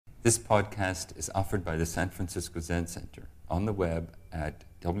This podcast is offered by the San Francisco Zen Center on the web at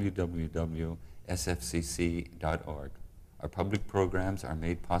www.sfcc.org. Our public programs are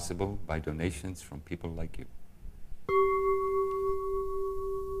made possible by donations from people like you.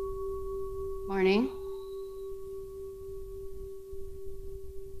 Morning.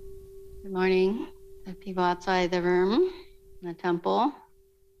 Good morning, the people outside the room, in the temple.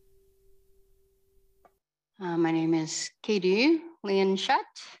 My name is Keiryu Liên Shutt.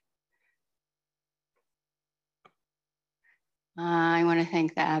 I want to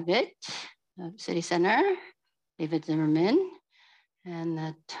thank the abbot of City Center, David Zimmerman, and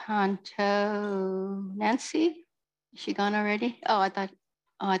the Tonto Nancy. Is she gone already? I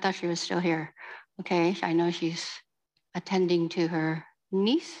thought she was still here. Okay, I know she's attending to her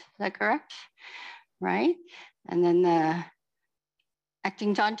niece. Is that correct? Right. And then the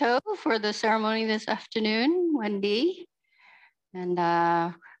acting Tonto for the ceremony this afternoon, Wendy. And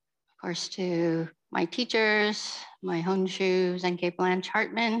of course to my teachers, my Honshu Zenke Blanche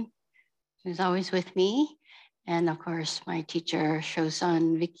Hartman, who's always with me. And of course, my teacher,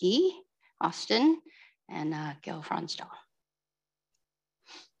 Shosun Vicky Austin, and Gil Fronsdal.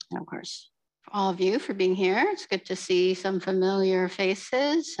 And of course, for all of you for being here. It's good to see some familiar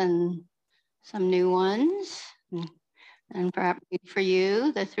faces and some new ones. And perhaps for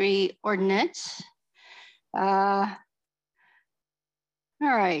you, the three ordinates. All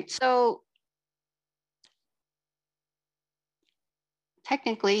right, so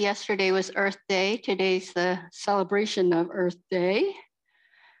technically yesterday was Earth Day. Today's the celebration of Earth Day.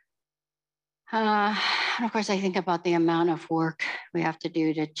 And of course, I think about the amount of work we have to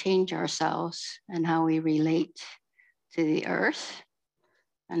do to change ourselves and how we relate to the earth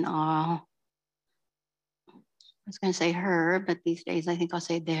and all. I was going to say her, but these days I think I'll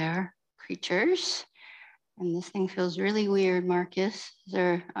say their creatures. And this thing feels really weird, Marcus. Is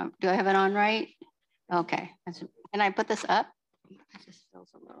there, do I have it on right? Okay. Can I put this up? It just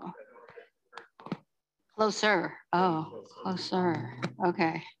feels a little closer. Oh, closer.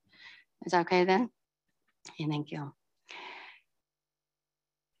 Okay. Is that okay then? Okay, thank you.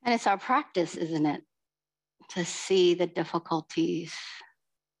 And it's our practice, isn't it? To see the difficulties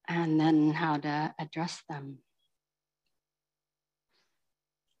and then how to address them.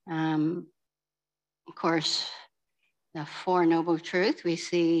 Of course, the Four Noble Truths, we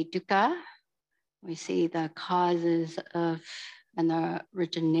see dukkha, we see the causes of and the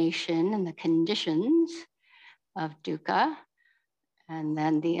origination and the conditions of dukkha, and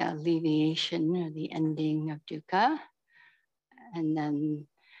then the alleviation or the ending of dukkha. And then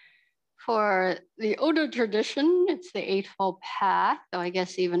for the Odo tradition, it's the Eightfold Path, though I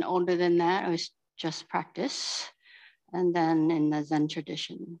guess even older than that, it was just practice. And then in the Zen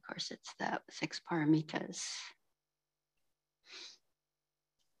tradition, of course, it's the 6 paramitas.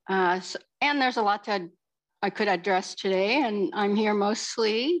 And there's a lot I could address today, and I'm here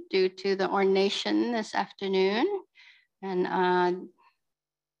mostly due to the ordination this afternoon. And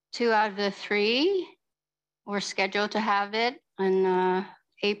 2 out of the 3 were scheduled to have it on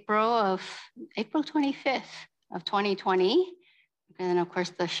April 25th of 2020. And then of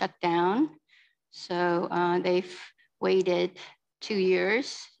course the shutdown. So they've waited 2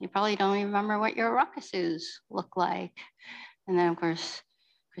 years. You probably don't even remember what your rakusus look like. And then of course,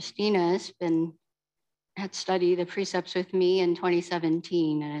 Christina's had studied the precepts with me in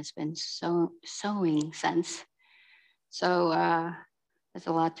 2017 and has been sewing since. So there's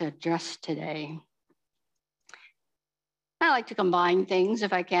a lot to address today. I like to combine things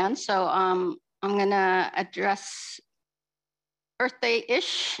if I can. So I'm gonna address Earth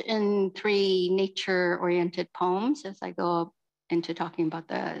Day-ish in 3 nature-oriented poems as I go into talking about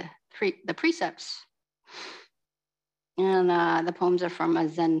the precepts. And the poems are from a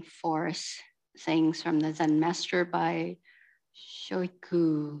Zen forest, sayings from the Zen master by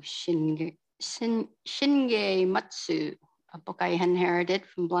Shoiku Shinge Matsu, a book I inherited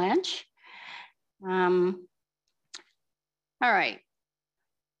from Blanche. All right.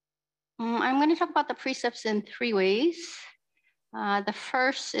 I'm going to talk about the precepts in 3 ways. The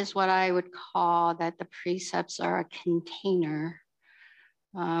first is what I would call that the precepts are a container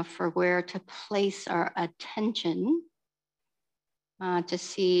for where to place our attention to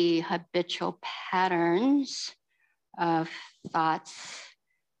see habitual patterns of thoughts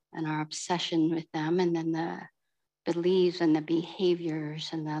and our obsession with them, and then the beliefs and the behaviors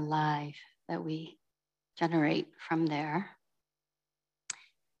and the life that we generate from there.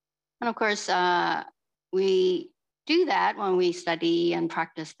 And of course, we do that when we study and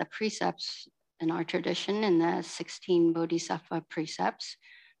practice the precepts in our tradition in the 16 Bodhisattva precepts.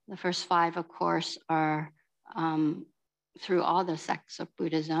 The first 5, of course, are through all the sects of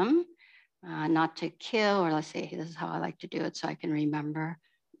Buddhism, not to kill, or let's say, this is how I like to do it so I can remember.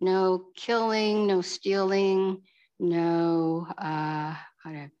 No killing, no stealing, no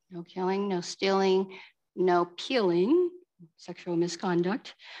killing, no stealing, no peeling, sexual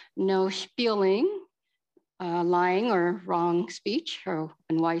misconduct, no spieling, lying or wrong speech or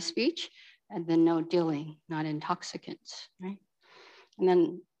unwise speech, and then no dealing, not intoxicants, right? And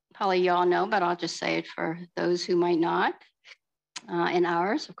then probably you all know, but I'll just say it for those who might not. In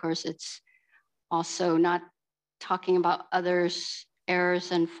ours, of course, it's also not talking about others'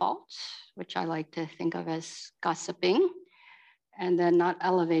 errors and faults, which I like to think of as gossiping, and then not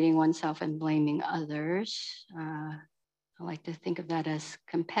elevating oneself and blaming others. I like to think of that as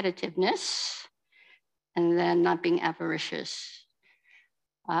competitiveness, and then not being avaricious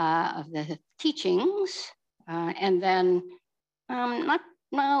of the teachings, and then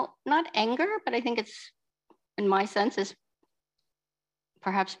not anger, but I think it's, in my sense, is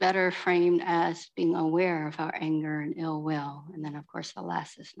perhaps better framed as being aware of our anger and ill will. And then, of course, the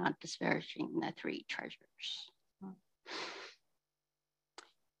last is not disparaging the three treasures.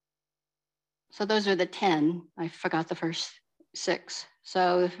 So those are the 10. I forgot the first 6.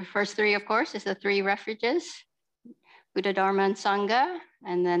 So the first 3, of course, is the 3 refuges, Buddha, Dharma, and Sangha,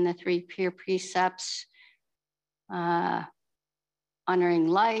 and then the 3 pure precepts, honoring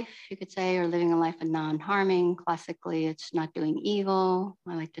life, you could say, or living a life of non-harming. Classically, it's not doing evil.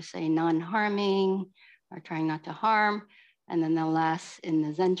 I like to say non-harming, or trying not to harm. And then the last in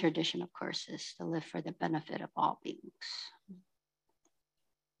the Zen tradition, of course, is to live for the benefit of all beings.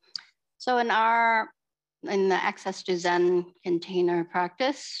 So in the Access to Zen container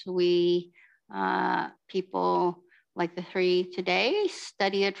practice, we, people like the 3 today,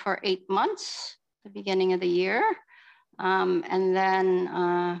 study it for 8 months, the beginning of the year. And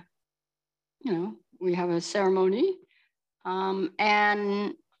then, we have a ceremony.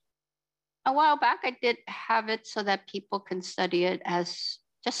 And a while back, I did have it so that people can study it as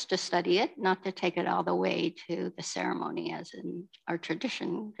just to study it, not to take it all the way to the ceremony as in our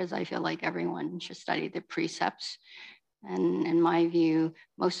tradition, because I feel like everyone should study the precepts. And in my view,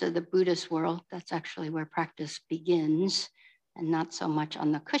 most of the Buddhist world, that's actually where practice begins, and not so much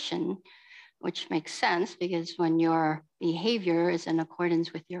on the cushion, which makes sense because when your behavior is in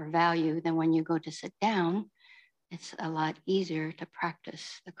accordance with your value, then when you go to sit down, it's a lot easier to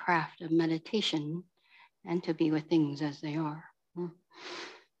practice the craft of meditation and to be with things as they are.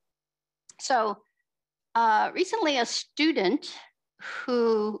 So recently a student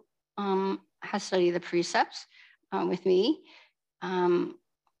who has studied the precepts with me,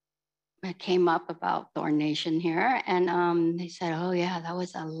 it came up about the ordination here, and they said, oh yeah, that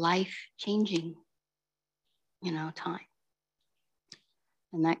was a life-changing, time.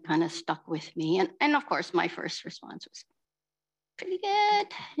 And that kind of stuck with me. And of course, my first response was pretty good.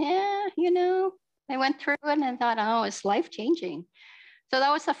 Yeah, I went through it and I thought, oh, it's life-changing. So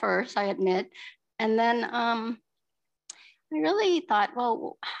that was the first, I admit. And then I really thought,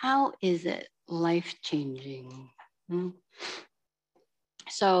 well, how is it life-changing?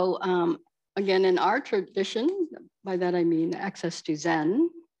 So again, in our tradition, by that I mean Access to Zen,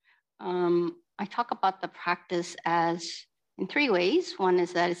 I talk about the practice as in 3 ways. One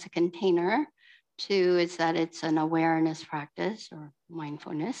is that it's a container. 2 is that it's an awareness practice or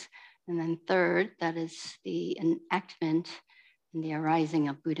mindfulness. And then 3rd, that is the enactment and the arising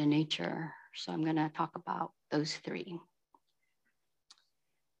of Buddha nature. So I'm going to talk about those 3.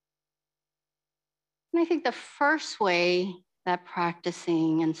 And I think the first way that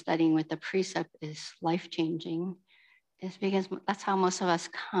practicing and studying with the precept is life-changing is because that's how most of us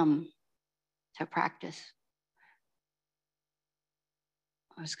come to practice.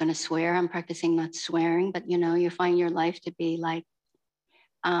 I was going to swear, I'm practicing not swearing, but you find your life to be like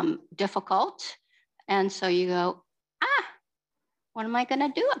difficult. And so you go, what am I going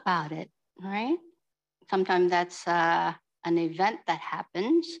to do about it, right? Sometimes that's an event that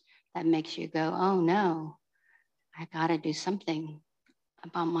happens that makes you go, oh no, I got to do something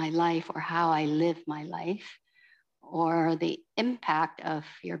about my life or how I live my life, or the impact of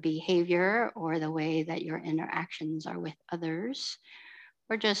your behavior or the way that your interactions are with others.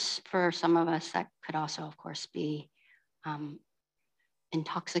 Or just for some of us, that could also, of course, be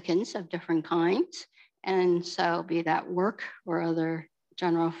intoxicants of different kinds. And so be that work or other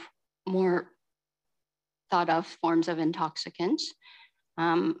general, more thought of forms of intoxicants.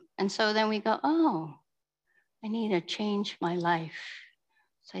 And so then we go, oh, I need to change my life.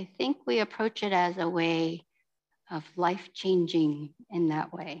 So I think we approach it as a way of life-changing in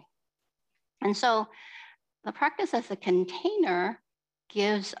that way. And so the practice as a container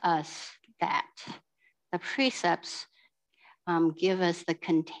gives us that. The precepts give us the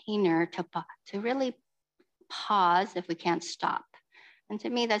container to really pause if we can't stop. And to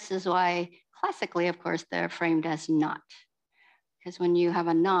me, this is why classically, of course, they're framed as not. Because when you have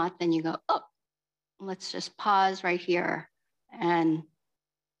a not, then you go, oh, let's just pause right here and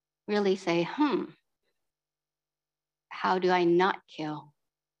really say, how do I not kill?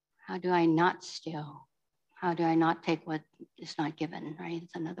 How do I not steal? How do I not take what is not given, right?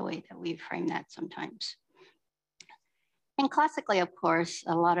 It's another way that we frame that sometimes. And classically, of course,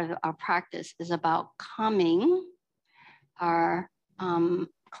 a lot of our practice is about calming our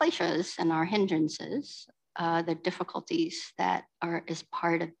kleshas and our hindrances, the difficulties that is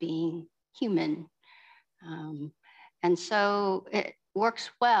part of being human. And so it works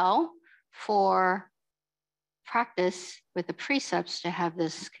well for practice with the precepts to have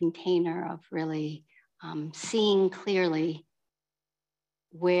this container of really seeing clearly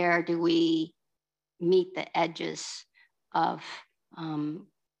where do we meet the edges of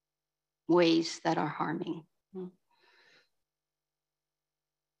ways that are harming.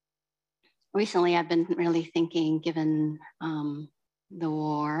 Recently, I've been really thinking, given the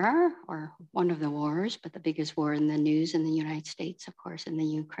war, or one of the wars, but the biggest war in the news in the United States, of course, in the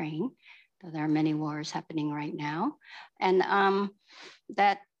Ukraine, though there are many wars happening right now. And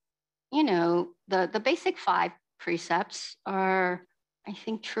that, the basic 5 precepts are, I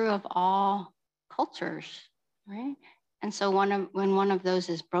think, true of all cultures, right? And so when one of those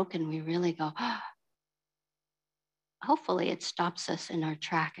is broken, we really go, hopefully it stops us in our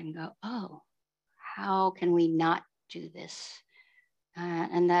track and go, oh, how can we not do this?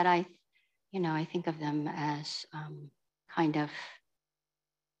 And that I think of them as kind of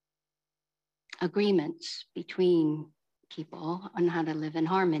agreements between people on how to live in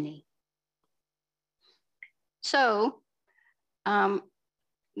harmony. So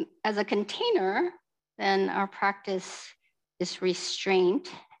as a container, then our practice is restraint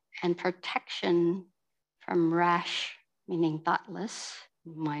and protection from rash, meaning thoughtless,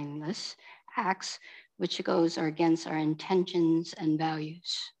 mindless acts, which goes against our intentions and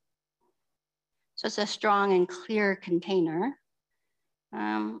values. So it's a strong and clear container.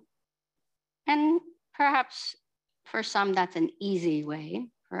 And perhaps for some, that's an easy way.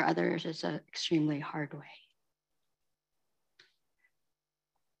 For others, it's an extremely hard way.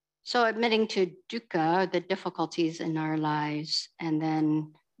 So admitting to dukkha, the difficulties in our lives, and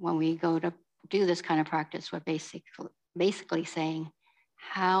then when we go to do this kind of practice, we're basically saying,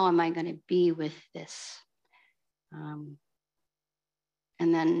 how am I going to be with this? And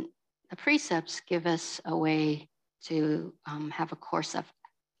then the precepts give us a way to have a course of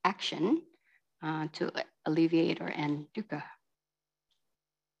action to alleviate or end dukkha.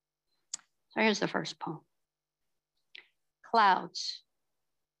 So here's the first poem. Clouds,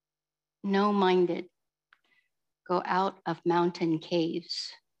 no-minded, go out of mountain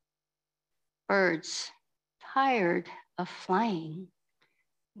caves. Birds, tired of flying,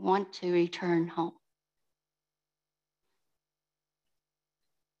 want to return home.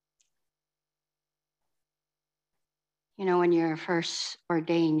 When you're first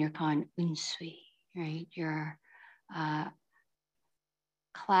ordained, you're called unsui, right? You're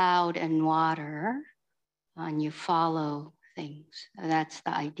cloud and water, and you follow things. That's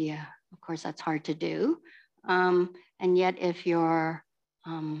the idea. Of course, that's hard to do. And yet, if you're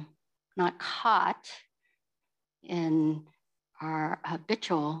not caught in our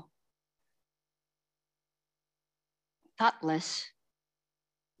habitual, thoughtless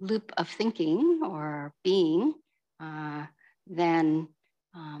loop of thinking or being, then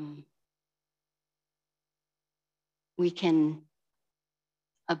we can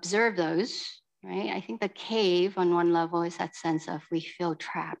observe those, right? I think the cave on one level is that sense of we feel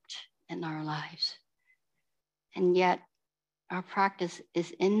trapped in our lives. And yet our practice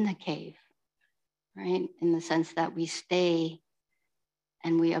is in the cave, right? In the sense that we stay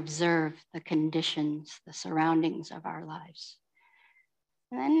and we observe the conditions, the surroundings of our lives.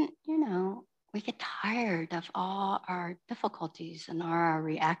 And then, we get tired of all our difficulties and all our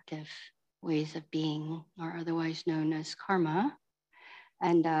reactive ways of being, or otherwise known as karma,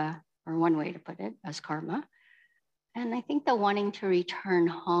 and or one way to put it, as karma. And I think the wanting to return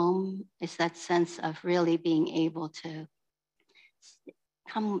home is that sense of really being able to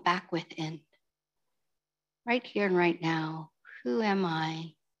come back within, right here and right now. Who am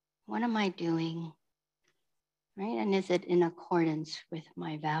I? What am I doing? Right? And is it in accordance with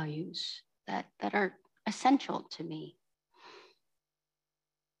my values that are essential to me?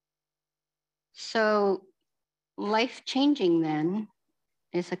 So life-changing then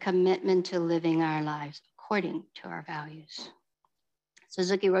is a commitment to living our lives according to our values.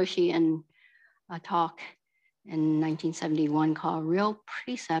 Suzuki Roshi in a talk in 1971 called Real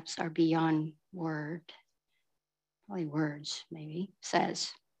Precepts Are Beyond Word, probably words maybe,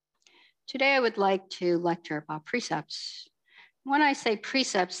 says, today I would like to lecture about precepts. When I say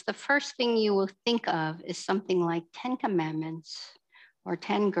precepts, the first thing you will think of is something like 10 commandments or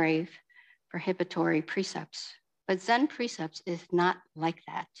 10 grave prohibitory precepts. But Zen precepts is not like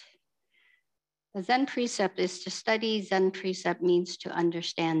that. The Zen precept is to study Zen precept means to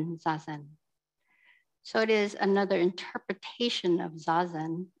understand Zazen. So it is another interpretation of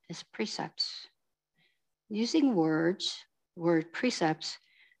Zazen as precepts. Using words, word precepts,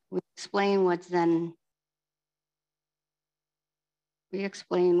 we explain what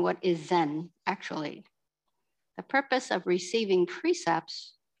is Zen actually. The purpose of receiving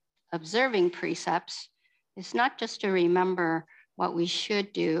precepts, observing precepts, is not just to remember what we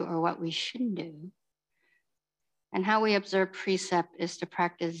should do or what we shouldn't do. And how we observe precept is to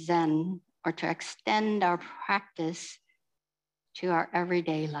practice Zen or to extend our practice to our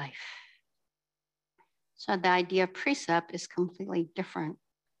everyday life. So the idea of precept is completely different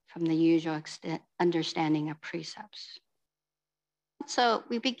from the usual understanding of precepts. So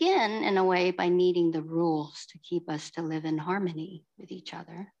we begin in a way by needing the rules to keep us to live in harmony with each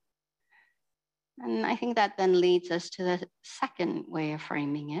other. And I think that then leads us to the second way of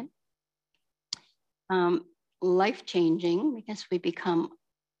framing it. Life-changing, because we become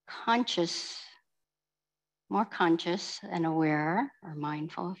conscious, more conscious and aware, or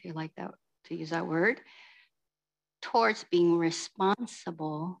mindful, if you like that, to use that word, towards being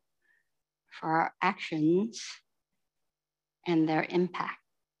responsible for our actions and their impact.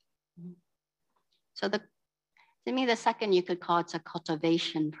 So to me, the second you could call it's a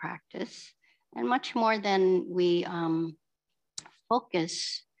cultivation practice, and much more than we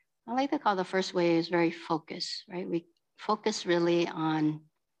focus. I like to call the first way is very focused, right? We focus really on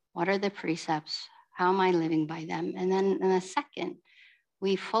what are the precepts, how am I living by them? And then in the second,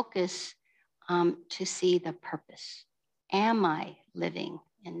 we focus to see the purpose. Am I living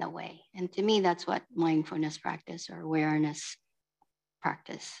in the way? And to me, that's what mindfulness practice or awareness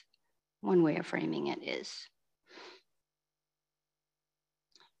practice, one way of framing it is.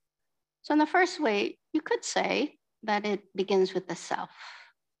 So in the first way, you could say that it begins with the self.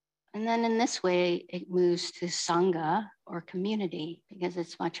 And then in this way, it moves to Sangha or community, because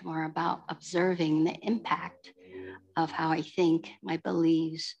it's much more about observing the impact of how I think, my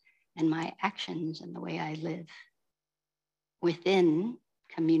beliefs, and my actions and the way I live within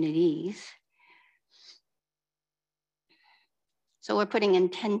communities. So we're putting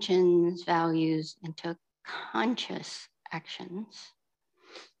intentions, values into conscious actions.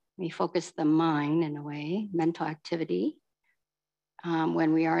 We focus the mind in a way, mental activity,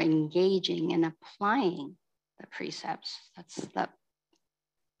 when we are engaging and applying the precepts. That's the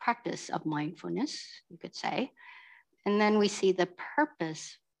practice of mindfulness, you could say. And then we see the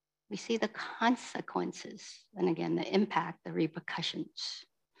purpose, we see the consequences, and again, the impact, the repercussions.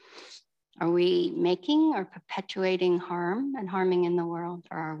 Are we making or perpetuating harm and harming in the world,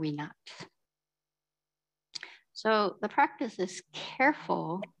 or are we not? So the practice is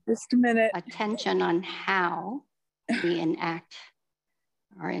careful Just a minute. attention on how we enact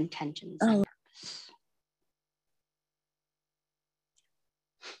our intentions and purpose.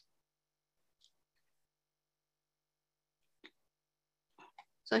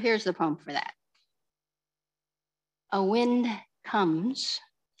 So here's the poem for that. A wind comes,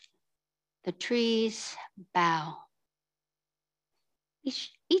 the trees bow.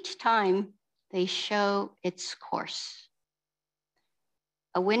 Each time they show its course.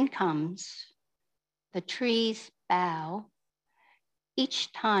 A wind comes, the trees bow.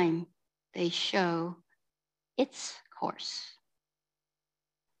 Each time they show its course.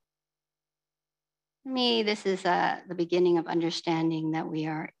 For me, this is the beginning of understanding that we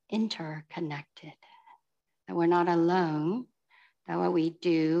are interconnected, that we're not alone, that what we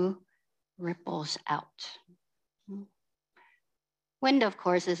do ripples out. Wind, of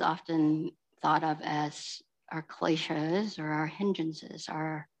course, is often thought of as our kleshas or our hindrances,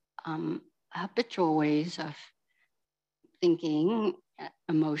 our habitual ways of thinking,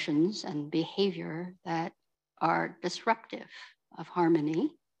 emotions, and behavior that are disruptive of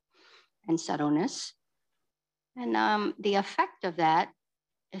harmony and subtleness. And the effect of that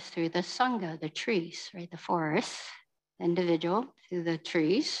is through the Sangha, the trees, right? The forest, the individual, through the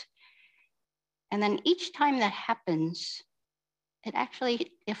trees. And then each time that happens, it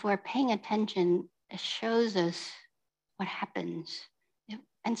actually, if we're paying attention, it shows us what happens.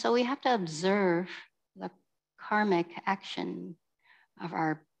 And so we have to observe the karmic action of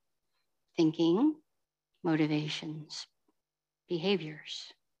our thinking, motivations,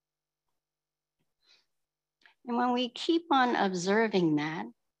 behaviors. And when we keep on observing that,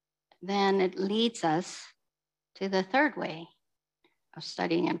 then it leads us to the third way of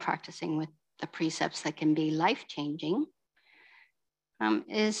studying and practicing with the precepts that can be life-changing,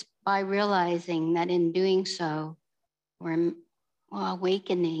 is by realizing that in doing so, we're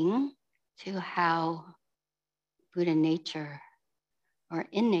awakening to how Buddha nature or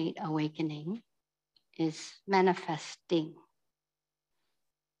innate awakening is manifesting.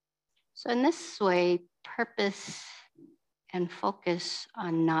 So in this way, purpose and focus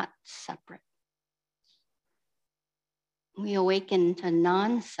are not separate. We awaken to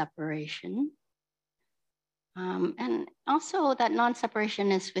non-separation. And also that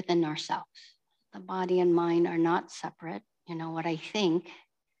non-separation is within ourselves. The body and mind are not separate. You know, what I think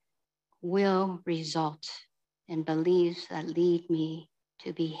will result in beliefs that lead me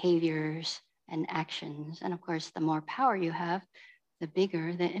to behaviors and actions. And of course, the more power you have, the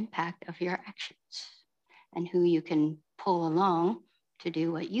bigger the impact of your actions and who you can pull along to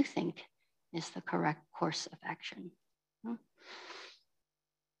do what you think is the correct course of action.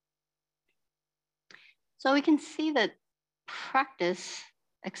 So we can see that practice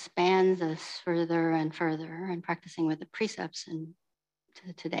expands us further and further, and practicing with the precepts and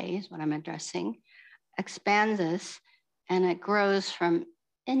today is what I'm addressing, expands us, and it grows from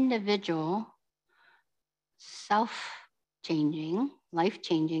individual, self-changing,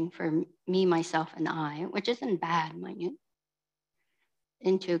 life-changing for me, myself, and I, which isn't bad, mind you,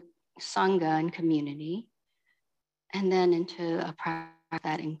 into Sangha and community, and then into a practice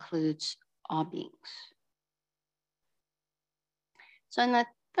that includes all beings. So in the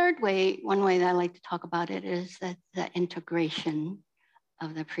third way, one way that I like to talk about it is that the integration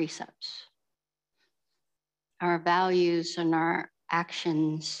of the precepts. Our values and our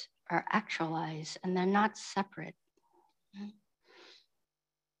actions are actualized and they're not separate.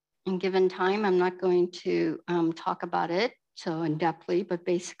 In given time, I'm not going to talk about it so in-depthly, but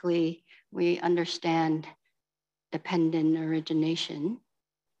basically we understand dependent origination,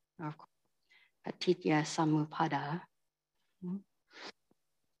 or patitya samuppada.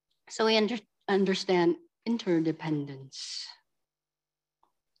 So we understand interdependence.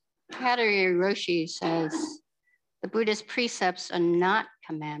 Keiryu Roshi says, the Buddhist precepts are not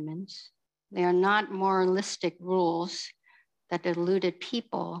commandments. They are not moralistic rules that deluded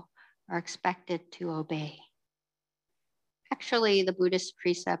people are expected to obey. Actually, the Buddhist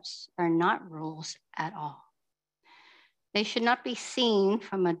precepts are not rules at all. They should not be seen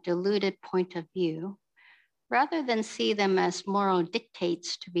from a deluded point of view. Rather than see them as moral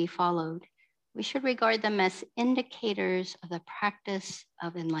dictates to be followed, we should regard them as indicators of the practice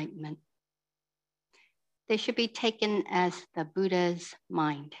of enlightenment. They should be taken as the Buddha's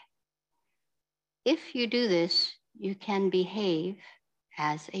mind. If you do this, you can behave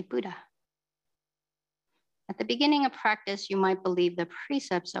as a Buddha. At the beginning of practice, you might believe the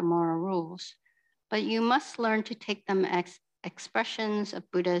precepts are moral rules, but you must learn to take them as expressions of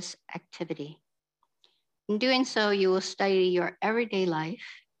Buddha's activity. In doing so, you will study your everyday life,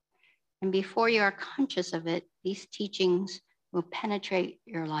 and before you are conscious of it, these teachings will penetrate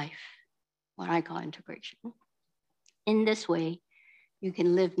your life, what I call integration. In this way, you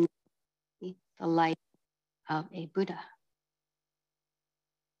can live the life of a Buddha.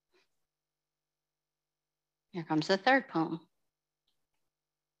 Here comes the third poem.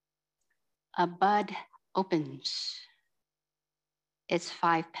 A bud opens its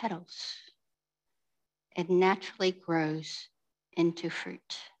 5 petals. It naturally grows into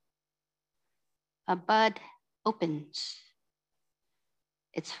fruit. A bud opens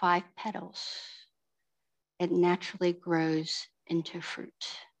its 5 petals. It naturally grows into fruit.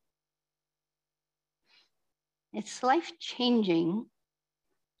 It's life-changing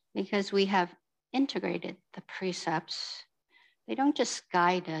because we have integrated the precepts. They don't just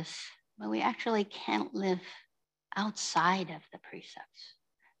guide us, but we actually can't live outside of the precepts.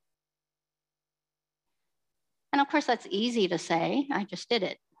 And of course, that's easy to say. I just did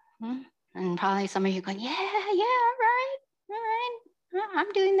it. And probably some of you going, yeah, right.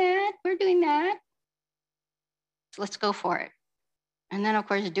 I'm doing that. We're doing that. So let's go for it. And then, of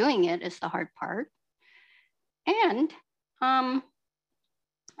course, doing it is the hard part. And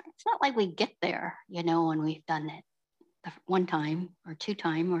it's not like we get there, you know, when we've done it one time or 2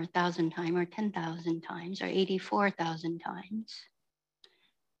 times or 1,000 times or 10,000 times or 84,000 times.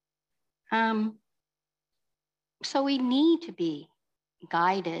 So we need to be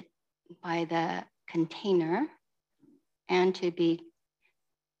guided by the container and to be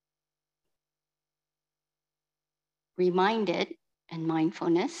reminded in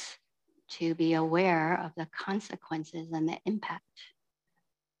mindfulness to be aware of the consequences and the impact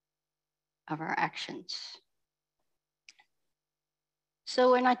of our actions. So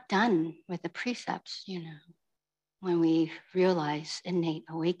we're not done with the precepts, when we realize innate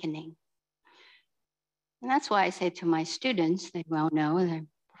awakening. And that's why I say to my students, they well know, and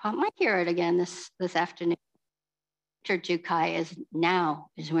I might hear it again this afternoon. Jukai is now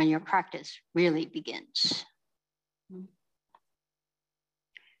is when your practice really begins.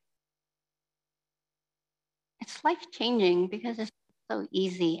 It's life-changing because it's so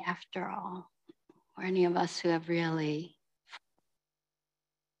easy after all, for any of us who have really,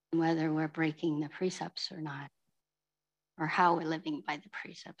 whether we're breaking the precepts or not, or how we're living by the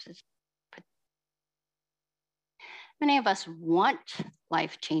precepts. Many of us want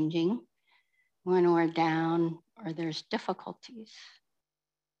life-changing when we're down or there's difficulties.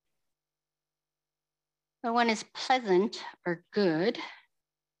 But when it's pleasant or good,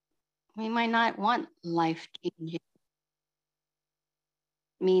 we might not want life-changing.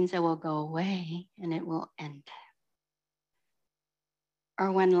 It means it will go away and it will end.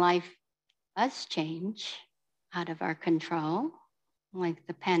 Or when life does change out of our control, like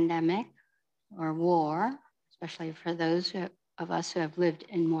the pandemic or war, especially for those of us who have lived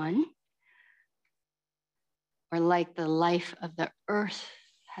in one, or like the life of the earth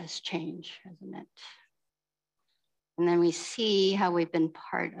has changed, hasn't it? And then we see how we've been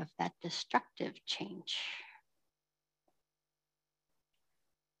part of that destructive change.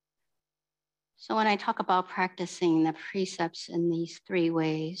 So when I talk about practicing the precepts in these three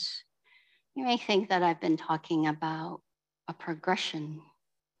ways, you may think that I've been talking about a progression.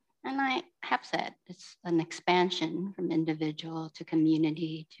 And I have said it's an expansion from individual to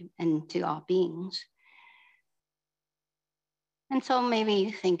community and to all beings. And so maybe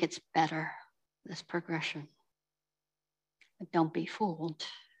you think it's better, this progression. But don't be fooled,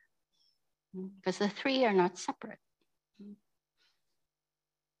 because the three are not separate.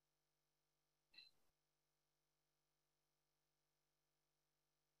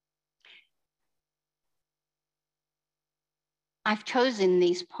 I've chosen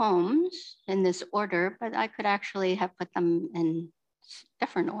these poems in this order, but I could actually have put them in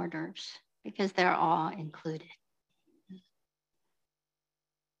different orders because they're all included.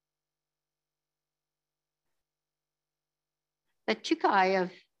 The Chukai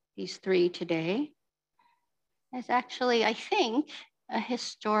of these three today is actually, I think, a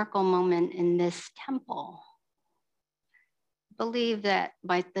historical moment in this temple. I believe that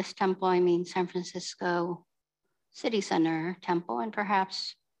by this temple, I mean San Francisco City Center Temple, and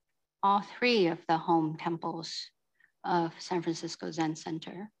perhaps all three of the home temples of San Francisco Zen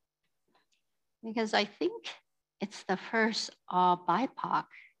Center. Because I think it's the first all BIPOC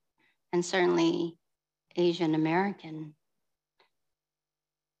and certainly Asian American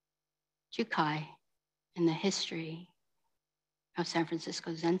Jukai in the history of San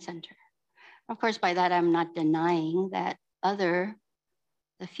Francisco Zen Center. Of course, by that, I'm not denying that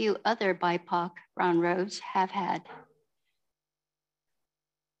the few other BIPOC brown robes have had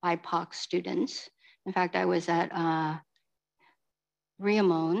BIPOC students. In fact, I was at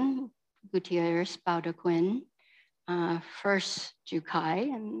Riamon Gutierrez Baudoquin, first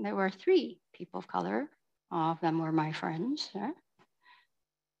Jukai, and there were 3 people of color. All of them were my friends.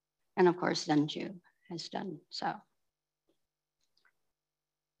 And of course, Zenju has done so.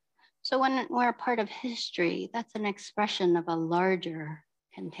 So when we're part of history, that's an expression of a larger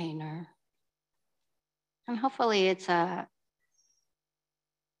container. And hopefully it's an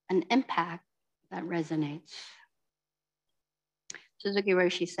impact that resonates. Suzuki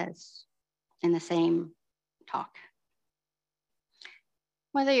Roshi says in the same talk,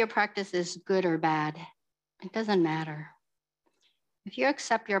 whether your practice is good or bad, it doesn't matter. If you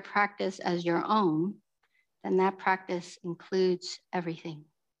accept your practice as your own, then that practice includes everything.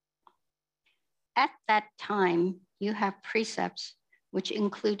 At that time, you have precepts which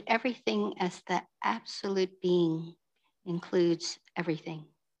include everything as the absolute being includes everything.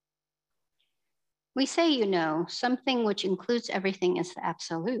 We say, something which includes everything is the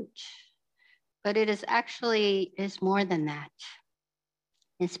absolute, but it is actually more than that.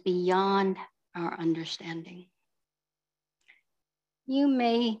 It's beyond our understanding. You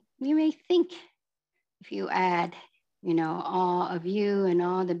may think if you add, all of you and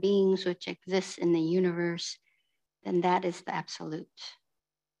all the beings which exist in the universe, then that is the absolute.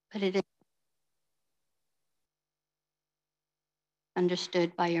 But it is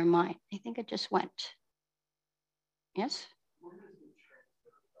understood by your mind. I think it just went. Yes?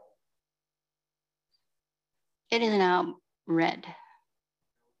 It is now red.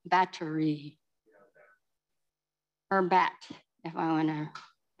 Battery. Or bat, if I want to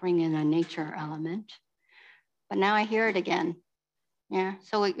bring in a nature element. But now I hear it again. Yeah,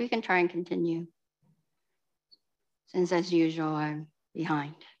 so we can try and continue. Since as usual, I'm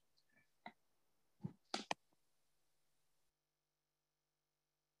behind.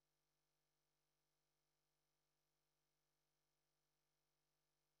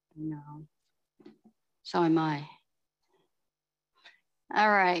 No. So am I. All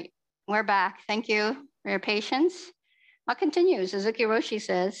right, we're back. Thank you for your patience. I'll continue. Suzuki Roshi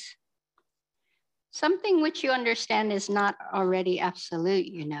says, something which you understand is not already absolute,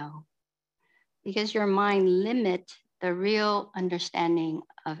 you know, because your mind limits the real understanding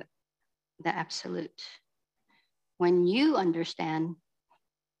of the absolute. When you understand,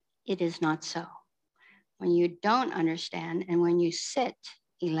 it is not so. When you don't understand, and when you sit,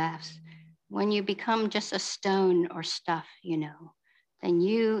 he laughs. When you become just a stone or stuff, you know, then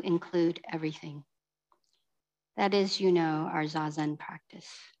you include everything. That is, you know, our Zazen practice.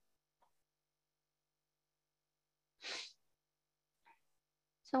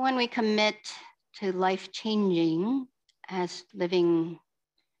 So when we commit to life changing as living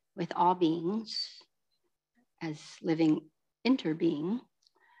with all beings, as living interbeing,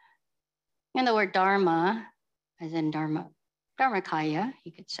 and the word dharma, as in dharmakaya,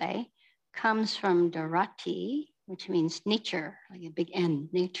 you could say, comes from dharati, which means nature, like a big N,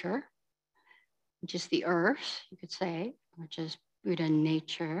 nature, which is the earth, you could say, which is Buddha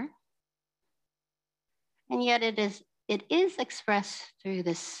nature. And yet it is expressed through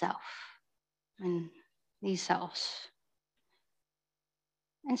this self and these selves.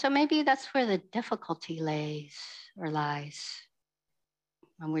 And so maybe that's where the difficulty lies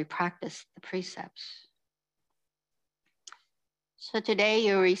when we practice the precepts. So today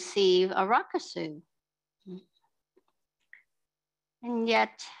you receive a rakusu. And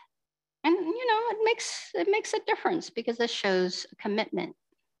yet, and you know, it makes a difference because it shows a commitment.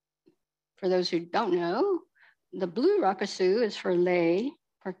 For those who don't know, the blue rakusu is for lay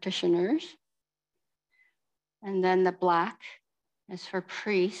practitioners. And then the black is for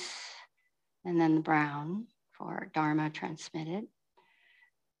priests. And then the brown for dharma transmitted.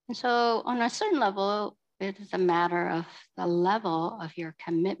 And so on a certain level, it is a matter of the level of your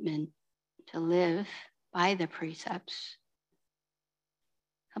commitment to live by the precepts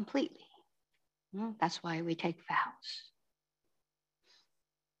completely. That's why we take vows.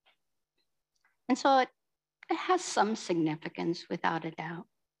 And so it has some significance without a doubt.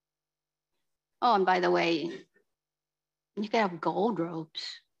 Oh, and by the way, you can have gold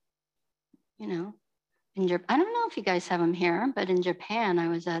robes, you know. I don't know if you guys have them here, but in Japan, I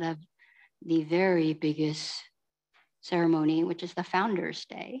was at the very biggest ceremony, which is the Founders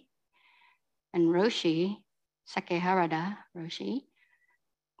Day. And Roshi, Sekeharada Roshi,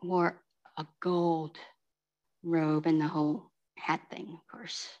 wore a gold robe and the whole hat thing, of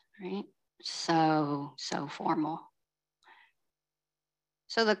course, right? So formal.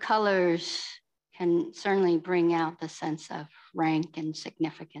 So the colors can certainly bring out the sense of rank and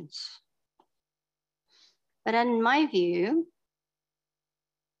significance. But in my view,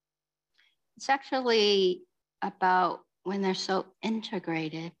 it's actually about when they're so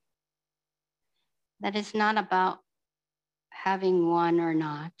integrated that it's not about having one or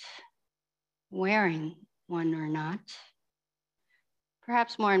not, wearing one or not.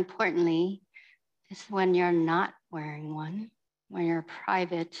 Perhaps more importantly, is when you're not wearing one, when you're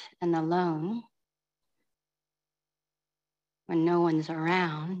private and alone, when no one's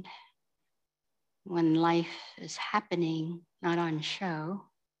around, when life is happening, not on show,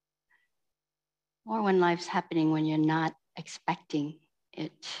 or when life's happening when you're not expecting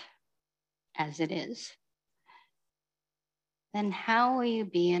it as it is, then how will you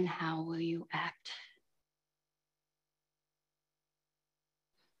be and how will you act?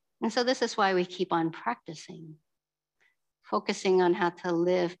 And so this is why we keep on practicing, focusing on how to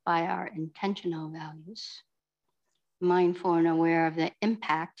live by our intentional values, mindful and aware of the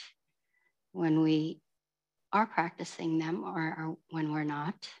impact when we are practicing them or when we're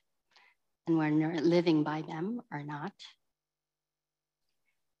not, and when we're living by them or not.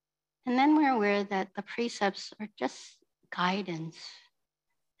 And then we're aware that the precepts are just guidance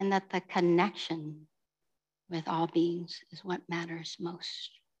and that the connection with all beings is what matters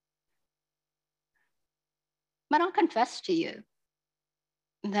most. But I'll confess to you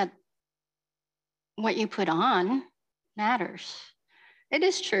that what you put on matters. It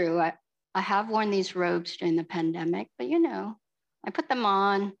is true. I have worn these robes during the pandemic, but you know, I put them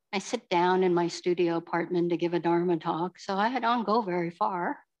on. I sit down in my studio apartment to give a Dharma talk, so I don't go very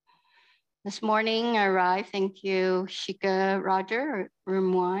far. This morning I arrived, thank you, Shika Roger,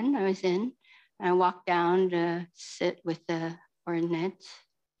 room 1 I was in. And I walked down to sit with the ordinates.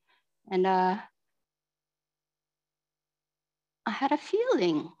 And I had a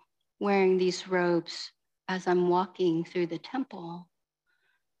feeling wearing these robes as I'm walking through the temple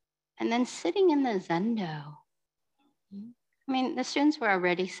And then sitting in the zendo. I mean, the students were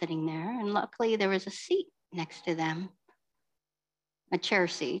already sitting there, and luckily there was a seat next to them, a chair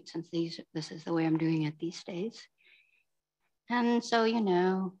seat, since this is the way I'm doing it these days. And so,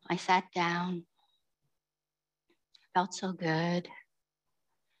 I sat down, felt so good.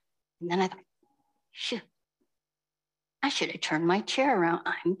 And then I thought, shoot, I should have turned my chair around.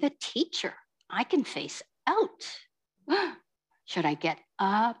 I'm the teacher. I can face out. Should I get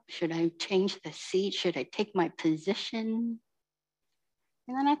up? Should I change the seat? Should I take my position?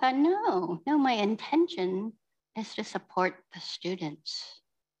 And then I thought, no, my intention is to support the students.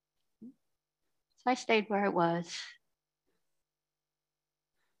 So I stayed where it was.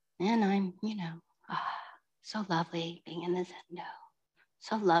 And I'm, so lovely being in the zendo.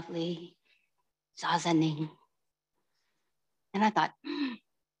 So lovely, zazening. And I thought,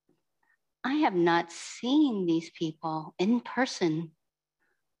 I have not seen these people in person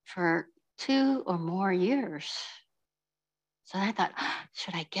for 2 or more years. So I thought,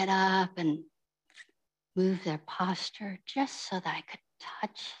 should I get up and move their posture just so that I could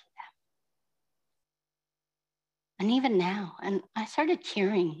touch them? And even now, and I started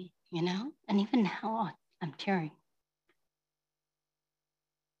tearing, and even now I'm tearing.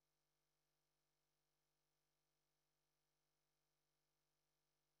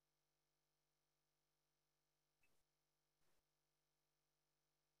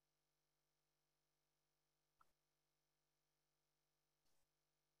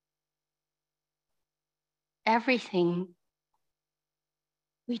 Everything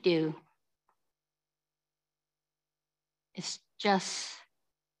we do is just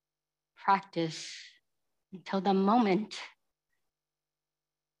practice until the moment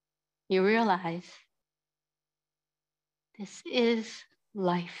you realize this is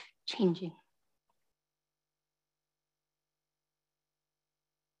life-changing.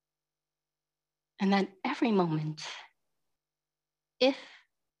 And that every moment, if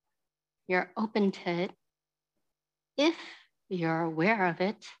you're open to it, if you're aware of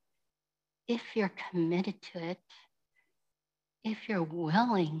it, if you're committed to it, if you're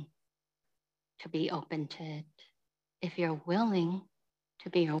willing to be open to it, if you're willing to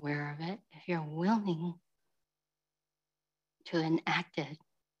be aware of it, if you're willing to enact it,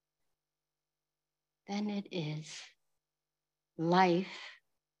 then it is life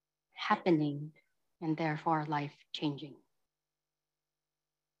happening and therefore life changing.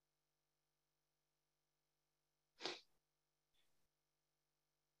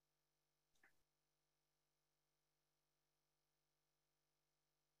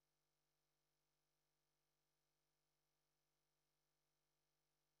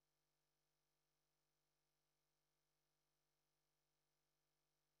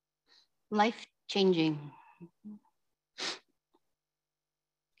 Life changing.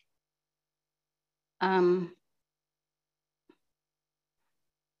 I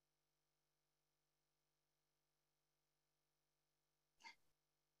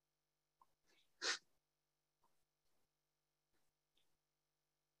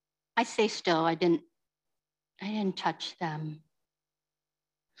stay still. I didn't touch them.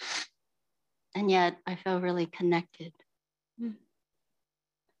 And yet I feel really connected.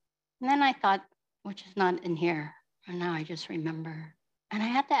 And then I thought, which is not in here, and now I just remember. And I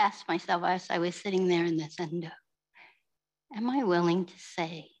had to ask myself as I was sitting there in the zendo, am I willing to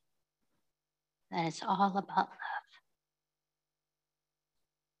say that it's all about love?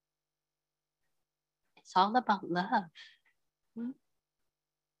 It's all about love.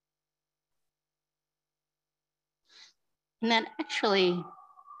 And that actually,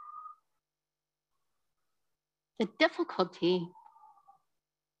 the difficulty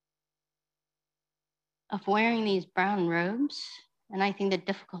of wearing these brown robes, and I think the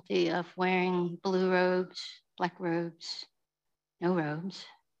difficulty of wearing blue robes, black robes, no robes.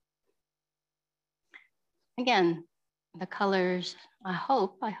 Again, the colors, I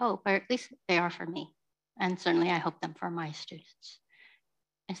hope, or at least they are for me, and certainly I hope them for my students,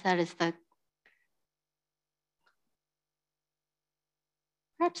 is that it's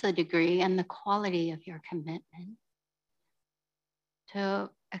perhaps the degree and the quality of your commitment to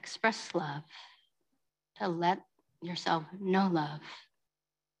express love, to let yourself know love,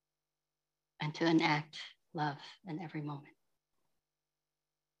 and to enact love in every moment.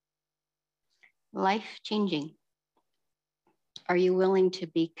 Life-changing. Are you willing to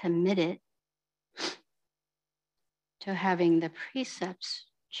be committed to having the precepts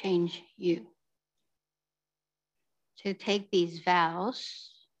change you? To take these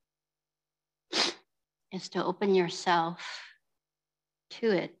vows is to open yourself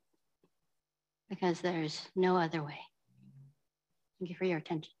to it, because there's no other way. Thank you for your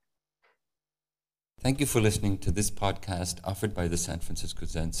attention. Thank you for listening to this podcast offered by the San Francisco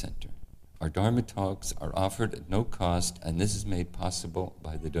Zen Center. Our Dharma talks are offered at no cost, and this is made possible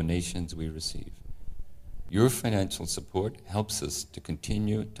by the donations we receive. Your financial support helps us to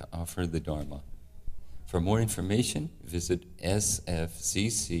continue to offer the Dharma. For more information, visit sfzc.org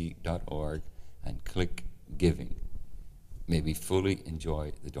and click Giving. May we fully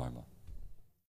enjoy the Dharma.